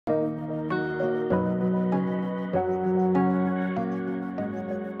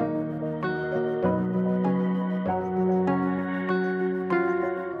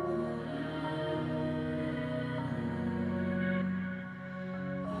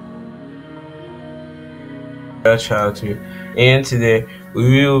Childhood, and today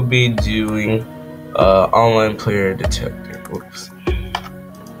we will be doing online player detector. Oops.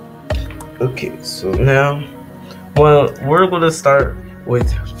 Okay, so now, well, we're going to start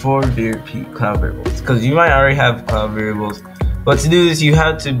with 4 cloud variables because you might already have cloud variables, but to do this you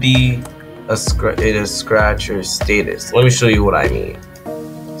have to be a scratcher status. Let me show you what I mean.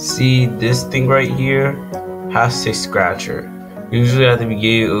 See this thing right here has a scratcher. Usually at the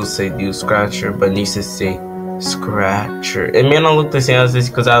beginning it will say do scratcher, but it needs to say scratcher. It may not look the same as this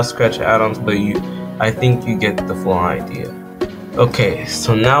because I have scratcher add-ons, but I think you get the full idea. Okay,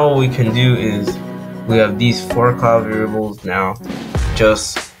 so now what we can do is we have these 4 cloud variables now.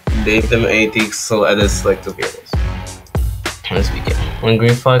 Just name them anything, so I just select the variables. Let's begin. When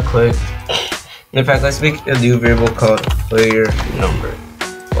green flag clicked, in fact, let's make a new variable called player number.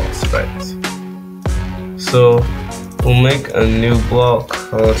 False, right? So we'll make a new block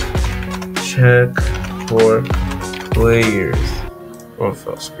called check for players. Or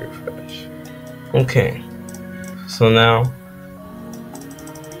false refresh. Okay. So now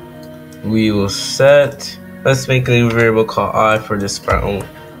we will set. Let's make a new variable called I for this part only.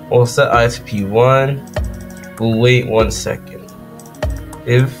 We'll set I to P1. We'll wait 1 second.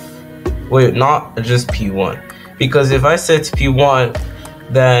 Wait, not just P1. Because if I set to P1,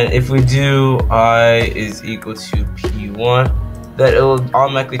 then if we do I is equal to P1, then it will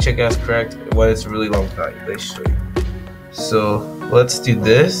automatically check as correct when it's a really long value. Let's show you. So let's do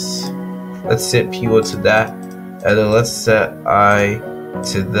this. Let's set P1 to that, and then let's set I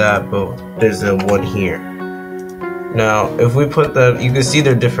to that, but there's a 1 here. Now, if we put them, you can see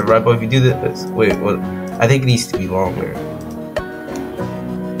they're different, right? But if you do this, wait, what? I think it needs to be longer.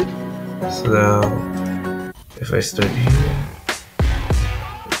 So, if I start here,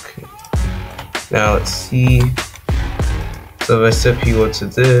 okay. Now let's see. So if I set P1 to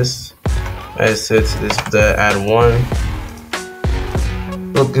this, I set to this, that add 1.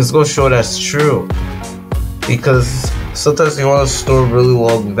 Look, it's gonna show that's true because sometimes you want to store really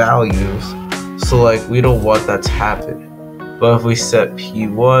long values. So like we don't want that to happen. But if we set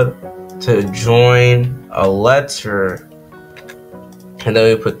P1 to join a letter, and then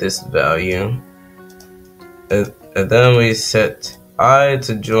we put this value, and then we set I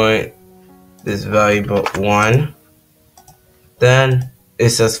to join this value but 1, then it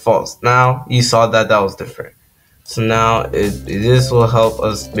says false. Now you saw that was different. So now this will help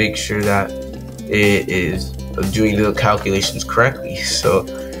us make sure that it is doing the calculations correctly. So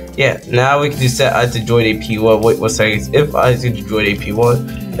yeah, now we can just set I to join a P1. Wait 1 second. If I to join a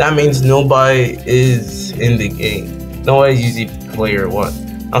P1, that means nobody is in the game. Nobody's using player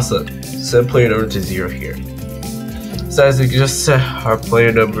 1. Also, set player number to 0 here. So as we can just set our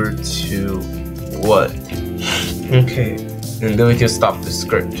player number to what? Okay, and then we can stop the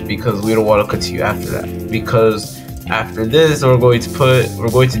script because we don't want to continue after that. Because after this, we're going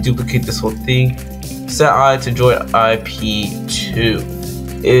to duplicate this whole thing. Set I to join IP2.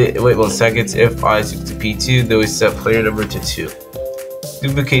 Wait 1 second. If I is equal to P2, then we set player number to 2.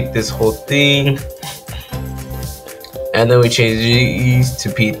 Duplicate this whole thing, and then we change these to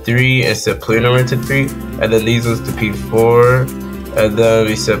P3 and set player number to 3, and then these ones to P4, and then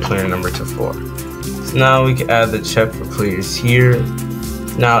we set player number to 4. So now we can add the check for players here.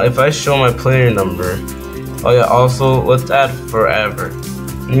 Now if I show my player number, oh yeah, also let's add forever.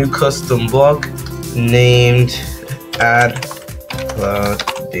 New custom block named add cloud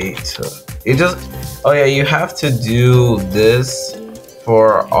data. Oh yeah, you have to do this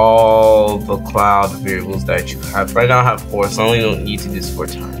for all the cloud variables that you have. Right now I have 4, so I only don't need to do this 4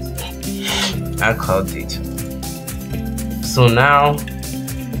 times. Add cloud data. So now,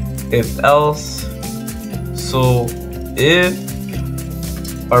 if else, so if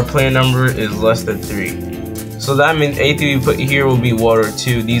our player number is less than 3, so that means anything we put here will be 1 or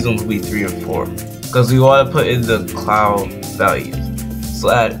 2. These ones will be 3 or 4, because we want to put in the cloud values. So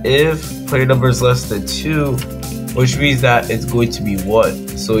add if player number is less than 2, which means that it's going to be 1.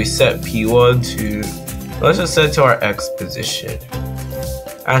 So we set P1 to, let's just set it to our X position.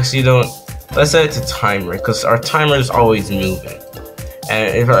 Actually, let's set it to timer because our timer is always moving.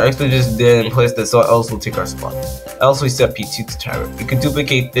 And if our X position didn't place this, so else will take our spot. Else we set P2 to timer. We can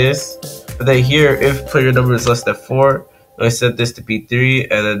duplicate this, but then here, if player number is less than 4, we set this to P3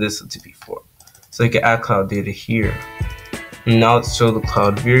 and then this to P4. So we can add cloud data here. And now let's show the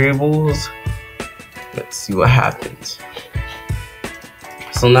cloud variables. Let's see what happens.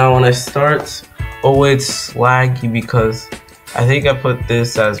 So now when I start, oh it's laggy because I think I put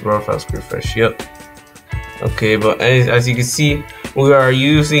this as raw file refresh. Yep. Okay, but as you can see, we are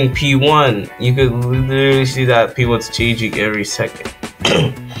using P1. You could literally see that P1's changing every second.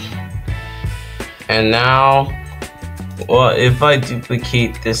 And now, well, if I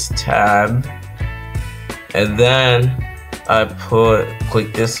duplicate this tab and then I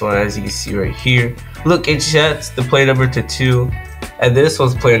click this one, as you can see right here, look, it sets the player number to 2 and this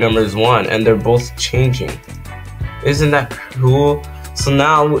one's player number is 1, and they're both changing. Isn't that cool? So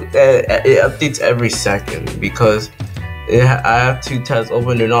now it updates every second because I have 2 tabs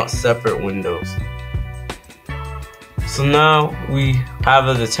open, they're not separate windows. So now we have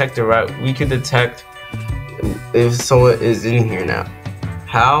a detector, right? We can detect if someone is in here now.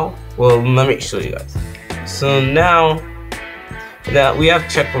 How? Well, let me show you guys. So now that we have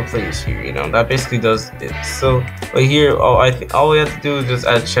check for players here, you know, that basically does it. So right here, I think all we have to do is just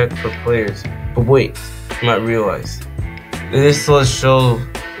add check for players. But wait, you might realize this will show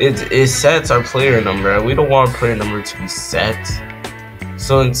it sets our player number, and we don't want our player number to be set.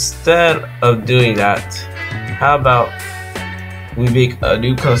 So instead of doing that, how about we make a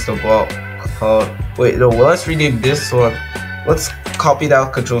new custom block called, wait, no, well, let's rename this one. Let's copy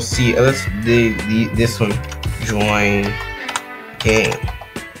that, Control C, and let's do this one, join game.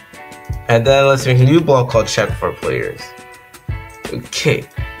 And then let's make a new block called check for players. Okay,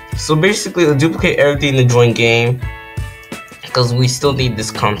 so basically we'll duplicate everything in the join game because we still need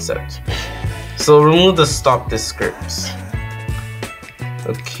this concept. So remove the stop this scripts.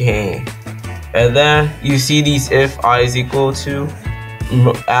 Okay, and then you see these if I is equal to,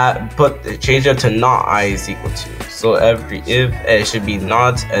 change it to not I is equal to. So every if, it should be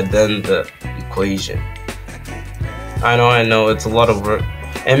not and then the equation. I know, it's a lot of work.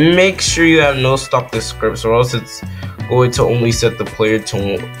 And make sure you have no stop the scripts, or else it's going to only set the player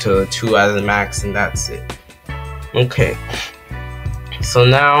to 2 as a max, and that's it. Okay, so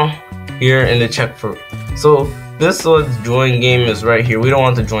now here in the check for, so this one's join game is right here. We don't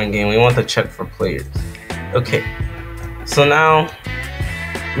want the join game, we want the check for players. Okay, so now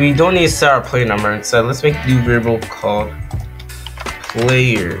we don't need to set our player number. Instead, let's make a new variable called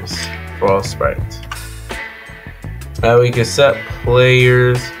players for all sprites. Now we can set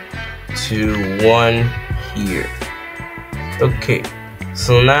players to 1 here. Okay,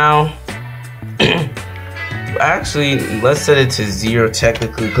 so now actually let's set it to 0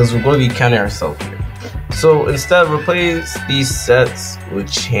 technically, because we're going to be counting ourselves here. So instead, replace these sets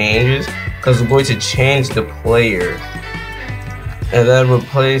with changes, because we're going to change the player, and then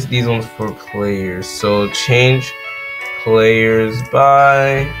replace these ones for players. So change players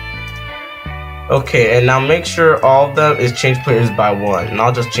by, okay, and now make sure all of them is change players by 1,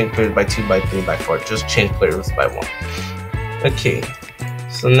 not just change players by 2, by 3, by 4, just change players by 1. Okay,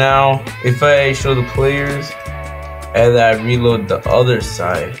 so now if I show the players and I reload the other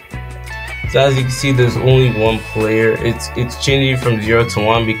side, so as you can see there's only 1 player. It's changing from 0 to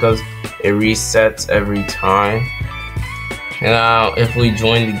 1 because it resets every time. And now if we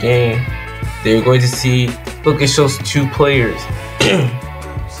join the game, they're going to see, look, it shows 2 players.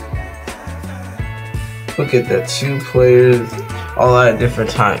 Look at that, 2 players all at different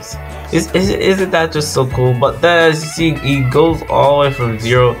times. Isn't that just so cool? But then as you see, it goes all the way from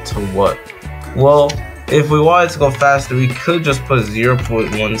 0 to what? Well, if we wanted to go faster, we could just put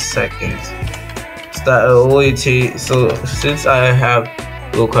 0.1 seconds. So that only takes, so since I have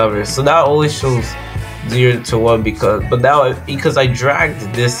low clever, so that only shows 0 to 1 because I dragged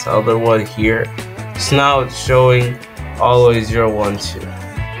this other one here. So now it's showing all the way 0, 1, 2.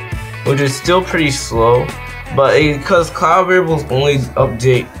 Which is still pretty slow, but because cloud variables only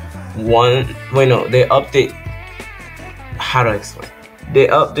update they update, how do I explain? They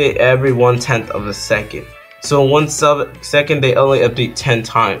update every 1/10 of a second. So in 1 second they only update 10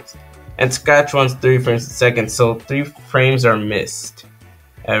 times. And Scratch runs 3 frames a second, so 3 frames are missed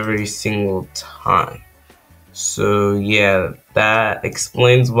every single time. So yeah, that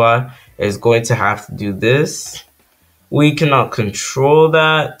explains why it's going to have to do this. We cannot control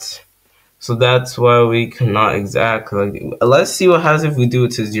that. So that's why we cannot exactly, let's see what happens if we do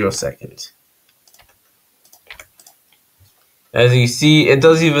it to 0 seconds. As you see, it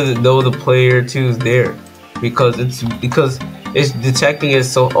doesn't even know the player 2 is there because it's detecting it.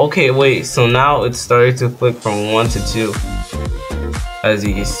 So okay, wait, so now it's starting to flick from 1 to 2, as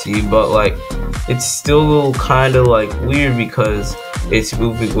you can see, but like it's still kind of like weird because it's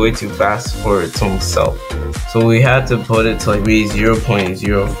moving way too fast for its own self. So we had to put it to like maybe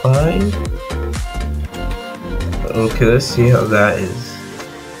 0.05. Okay, let's see how that is.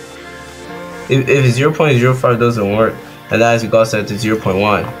 If 0.05 doesn't work, and as you got set to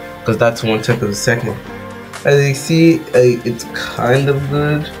 0.1, because that's 1/10 of a second. As you see, it's kind of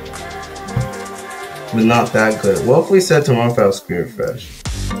good, but not that good. What if we set to 1 file screen refresh?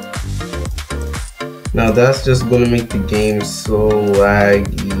 Now that's just gonna make the game so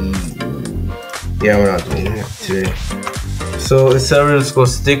laggy. Yeah, we're not doing that today. So instead we're just gonna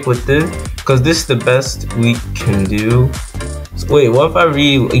stick with this because this is the best we can do. So, wait, what if I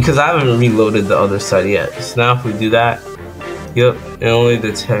because I haven't reloaded the other side yet. So now if we do that, yep, it only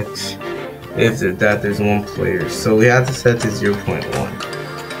detects if there's one player. So we have to set to 0.1.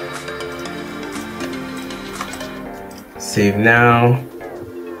 Save now.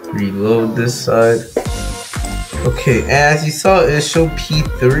 Reload this side. Okay, and as you saw, it showed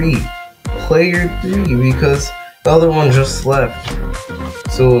P3, player 3, because the other one just left.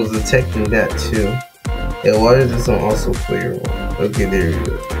 So it was detecting that too. And why is this one also player 1? Okay, there you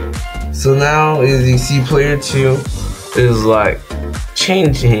go. So now, as you see, player 2 is like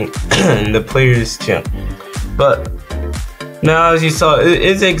changing the players too. But now, as you saw,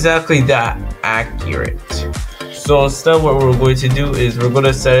 it's exactly that accurate. So instead, what we're going to do is we're going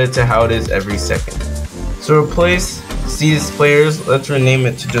to set it to how it is every second. So replace these players, let's rename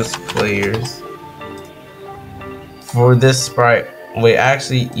it to just players. For this sprite, wait,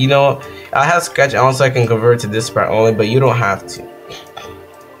 actually, you know, I have scratch on so I can convert to this sprite only, but you don't have to.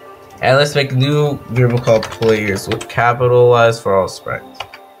 And let's make a new variable called players with capitalized for all sprites.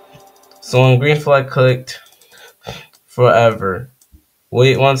 So when green flag clicked, forever.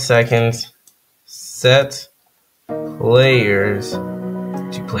 Wait 1 second. Set players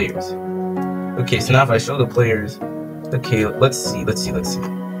to players. Okay, so now if I show the players, okay, let's see.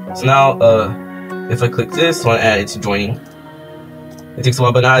 So now, if I click this one, add it to joining. It takes a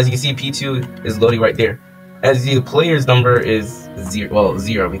while, but now as you can see, P2 is loading right there. As the player's number is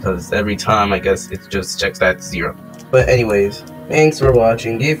zero because every time I guess it just checks that 0. But anyways, thanks for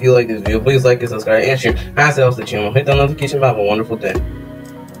watching. If you like this video, please like and subscribe and share. As it helps the channel, hit the notification bell. Have a wonderful day.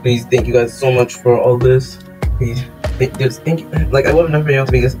 Please, thank you guys so much for all this. Please, thank you. Like I would have never been able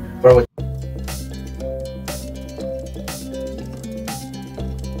to make this far away.